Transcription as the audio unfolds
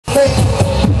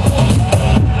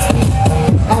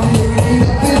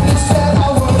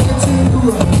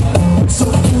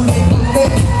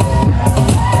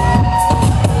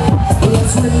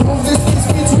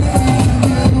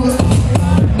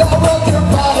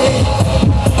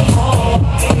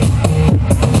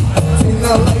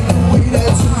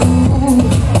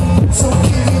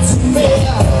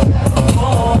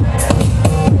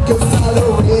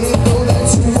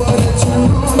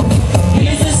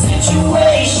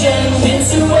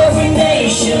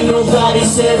Nobody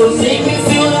said it'll make me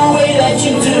feel the way that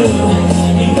you do.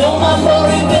 You know my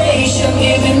motivation,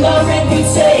 giving my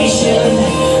reputation.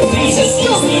 Please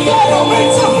excuse me, I don't mean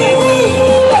to be rude,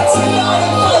 but tonight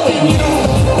I'm loving you.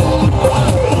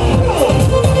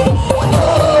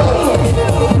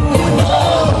 You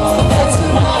know that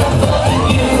tonight I'm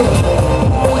loving you.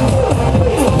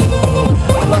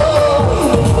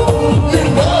 You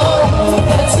know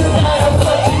that tonight I'm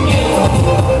loving you.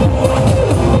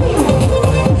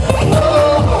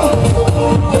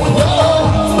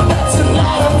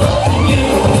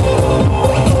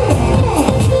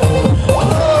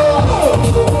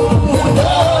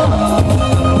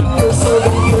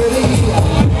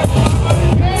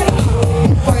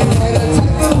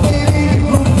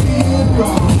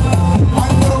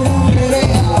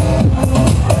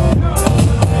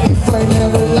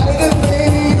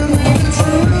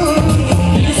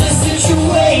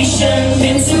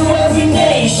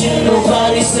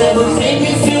 Nobody said it'll make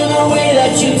me feel the way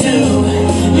that you do.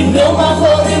 You know my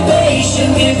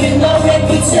motivation, giving my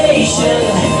reputation.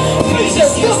 Please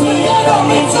excuse me, I don't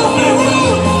mean to be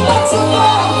rude, but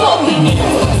tonight I'm fucking you.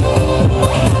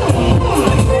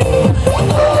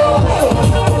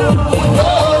 You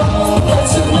know that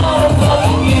tonight I'm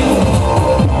fucking you.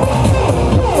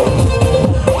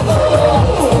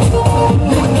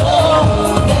 You know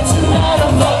that tonight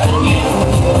I'm fucking you.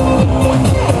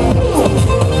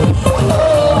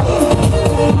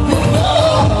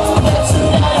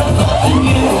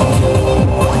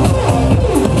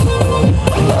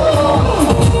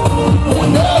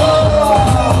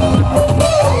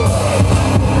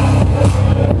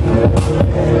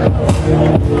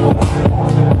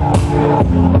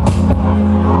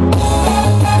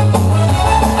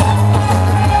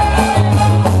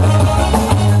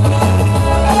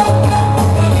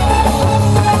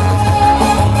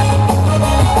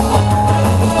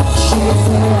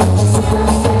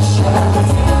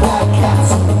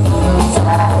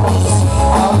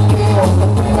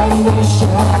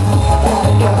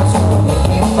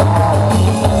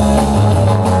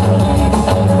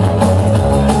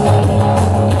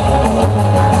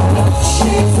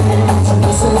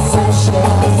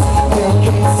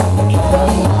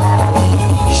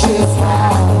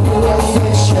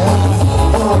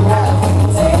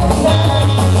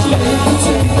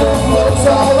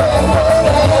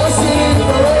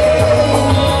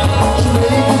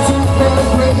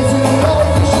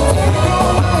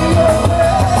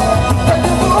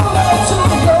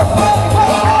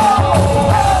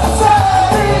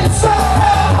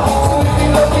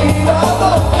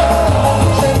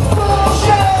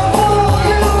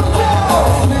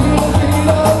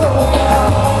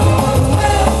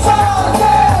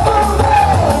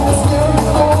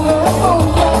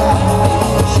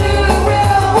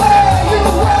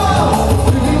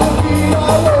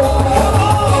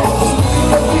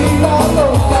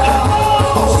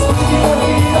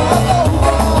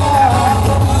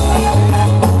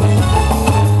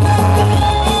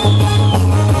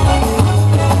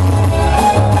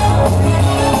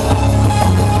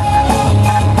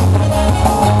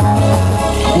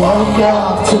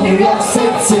 Welcome to New York City.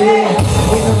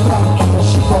 In a pumpkin,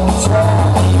 she won't try.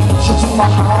 She took my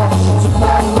heart, she took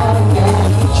my money.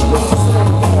 She was just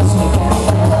like us, we can't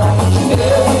find. She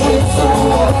never did so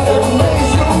what that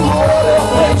makes you more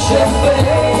than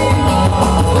champagne.